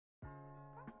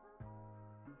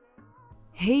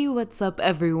Hey, what's up,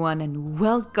 everyone, and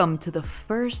welcome to the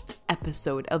first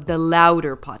episode of the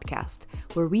Louder podcast,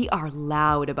 where we are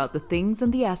loud about the things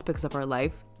and the aspects of our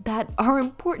life that are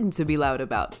important to be loud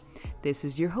about. This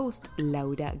is your host,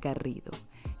 Laura Garrido,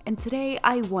 and today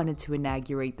I wanted to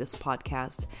inaugurate this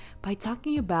podcast by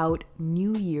talking about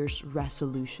New Year's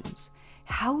resolutions,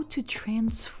 how to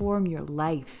transform your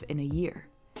life in a year.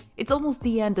 It's almost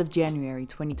the end of January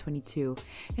 2022,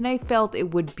 and I felt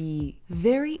it would be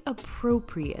very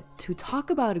appropriate to talk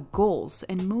about goals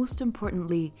and, most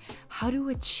importantly, how to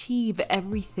achieve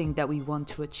everything that we want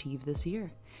to achieve this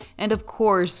year. And of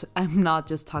course, I'm not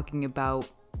just talking about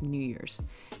New Year's.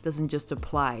 It doesn't just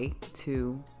apply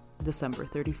to December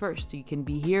 31st. You can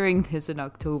be hearing this in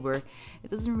October.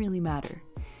 It doesn't really matter.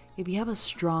 If you have a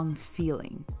strong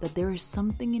feeling that there is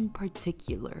something in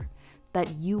particular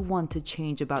that you want to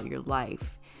change about your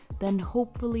life, then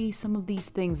hopefully some of these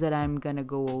things that I'm gonna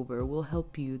go over will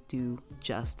help you do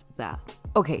just that.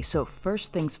 Okay, so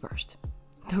first things first.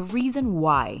 The reason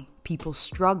why people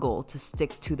struggle to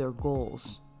stick to their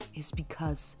goals is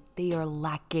because they are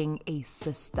lacking a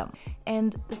system.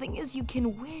 And the thing is, you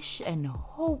can wish and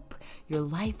hope your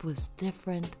life was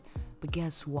different, but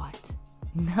guess what?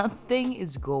 Nothing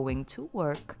is going to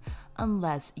work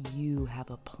unless you have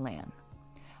a plan.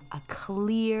 A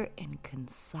clear and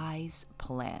concise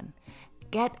plan.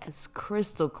 Get as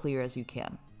crystal clear as you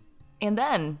can. And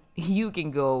then you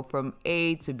can go from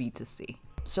A to B to C.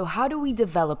 So how do we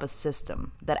develop a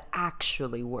system that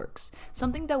actually works?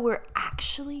 Something that we're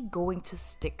actually going to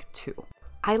stick to.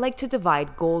 I like to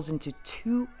divide goals into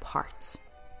two parts.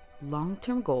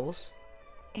 Long-term goals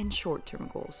and short-term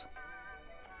goals.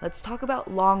 Let's talk about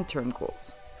long-term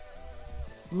goals.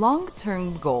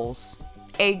 Long-term goals,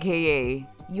 aka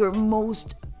your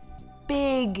most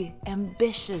big,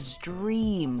 ambitious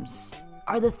dreams,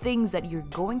 are the things that you're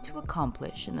going to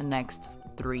accomplish in the next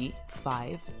 3,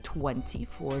 5, 20,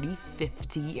 40,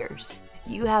 50 years.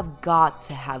 You have got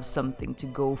to have something to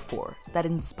go for that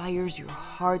inspires your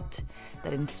heart,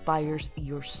 that inspires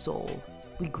your soul.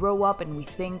 We grow up and we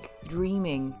think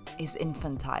dreaming is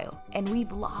infantile, and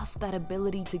we've lost that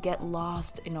ability to get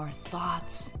lost in our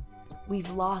thoughts.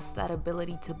 We've lost that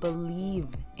ability to believe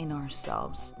in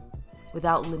ourselves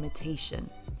without limitation.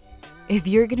 If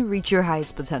you're gonna reach your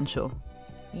highest potential,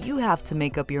 you have to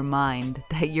make up your mind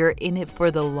that you're in it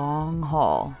for the long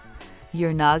haul.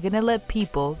 You're not gonna let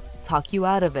people talk you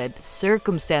out of it,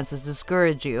 circumstances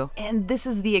discourage you. And this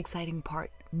is the exciting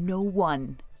part. No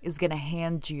one is gonna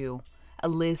hand you a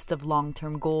list of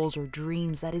long-term goals or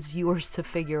dreams that is yours to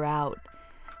figure out.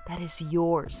 That is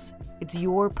yours. It's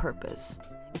your purpose.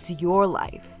 It's your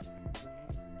life.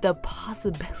 The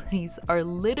possibilities are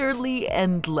literally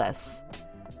endless.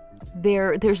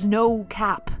 There's no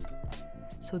cap.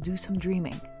 So do some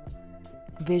dreaming.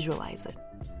 Visualize it.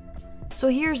 So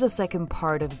here's the second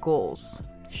part of goals.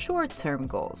 Short-term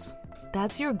goals.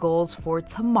 That's your goals for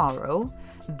tomorrow,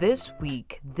 this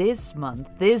week, this month,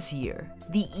 this year,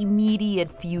 the immediate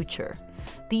future.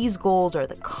 These goals are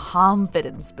the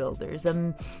confidence builders,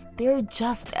 and they're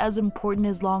just as important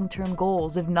as long-term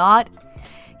goals. If not,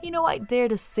 I dare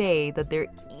to say that they're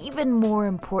even more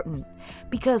important.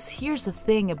 Because here's the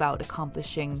thing about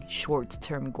accomplishing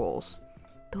short-term goals.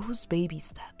 Those baby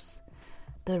steps,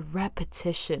 the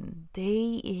repetition,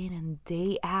 day in and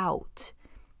day out,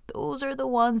 those are the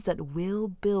ones that will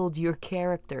build your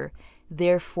character,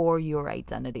 therefore your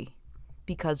identity.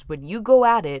 Because when you go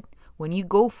at it, when you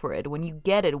go for it, when you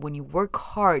get it, when you work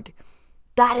hard,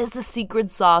 that is the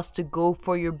secret sauce to go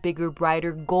for your bigger,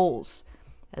 brighter goals,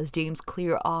 as James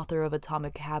Clear, author of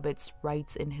Atomic Habits,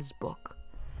 writes in his book.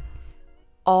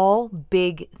 All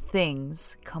big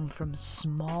things come from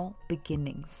small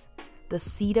beginnings. The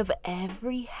seed of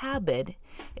every habit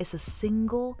is a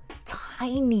single,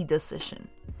 tiny decision.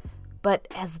 But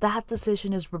as that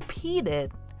decision is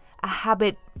repeated, a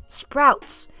habit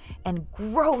sprouts and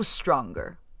grows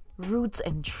stronger. Roots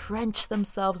entrench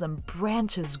themselves and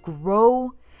branches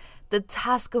grow. The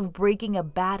task of breaking a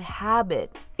bad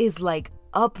habit is like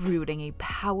uprooting a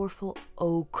powerful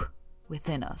oak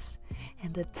within us.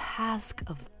 And the task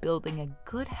of building a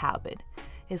good habit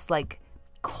is like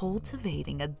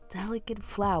cultivating a delicate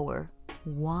flower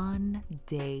one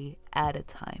day at a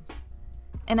time.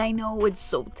 And I know it's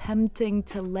so tempting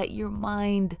to let your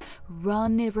mind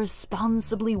run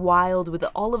irresponsibly wild with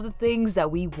all of the things that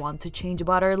we want to change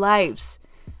about our lives.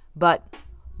 But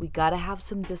we gotta have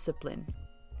some discipline.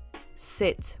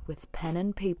 Sit with pen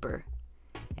and paper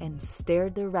and stare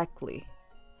directly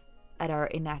at our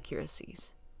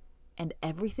inaccuracies and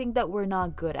everything that we're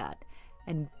not good at,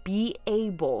 and be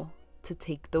able to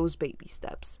take those baby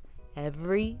steps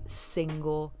every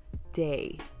single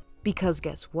day. Because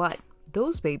guess what?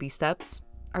 Those baby steps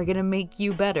are gonna make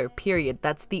you better, period.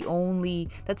 That's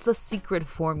the secret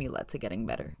formula to getting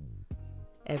better.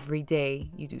 Every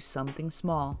day you do something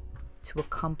small to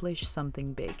accomplish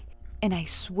something big. And I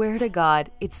swear to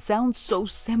God, it sounds so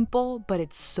simple, but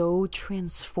it's so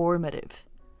transformative.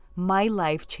 My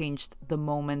life changed the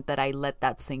moment that I let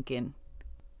that sink in.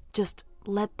 Just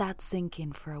let that sink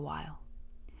in for a while.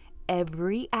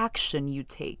 Every action you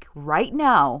take right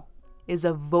now is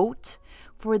a vote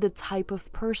for the type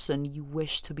of person you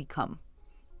wish to become.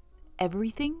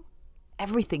 Everything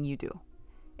you do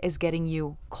is getting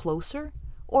you closer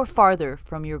or farther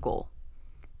from your goal.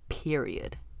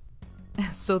 Period.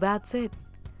 So that's it.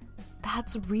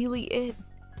 That's really it.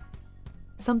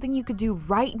 Something you could do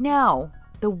right now,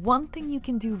 the one thing you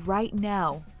can do right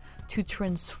now to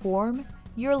transform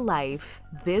your life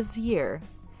this year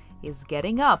is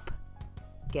getting up,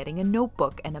 getting a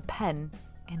notebook and a pen,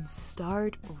 and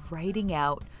start writing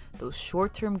out those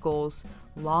short-term goals,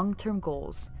 long-term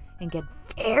goals, and get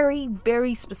very,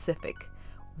 very specific.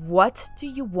 What do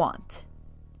you want?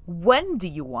 When do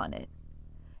you want it?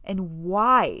 And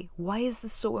why? Why is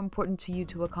this so important to you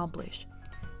to accomplish?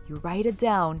 You write it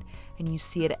down and you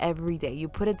see it every day. You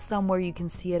put it somewhere you can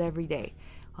see it every day.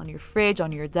 On your fridge,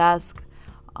 on your desk,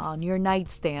 on your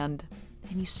nightstand.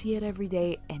 And you see it every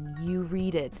day and you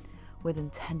read it with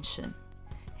intention.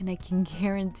 And I can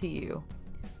guarantee you,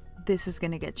 this is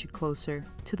going to get you closer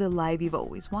to the life you've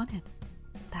always wanted.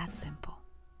 That simple.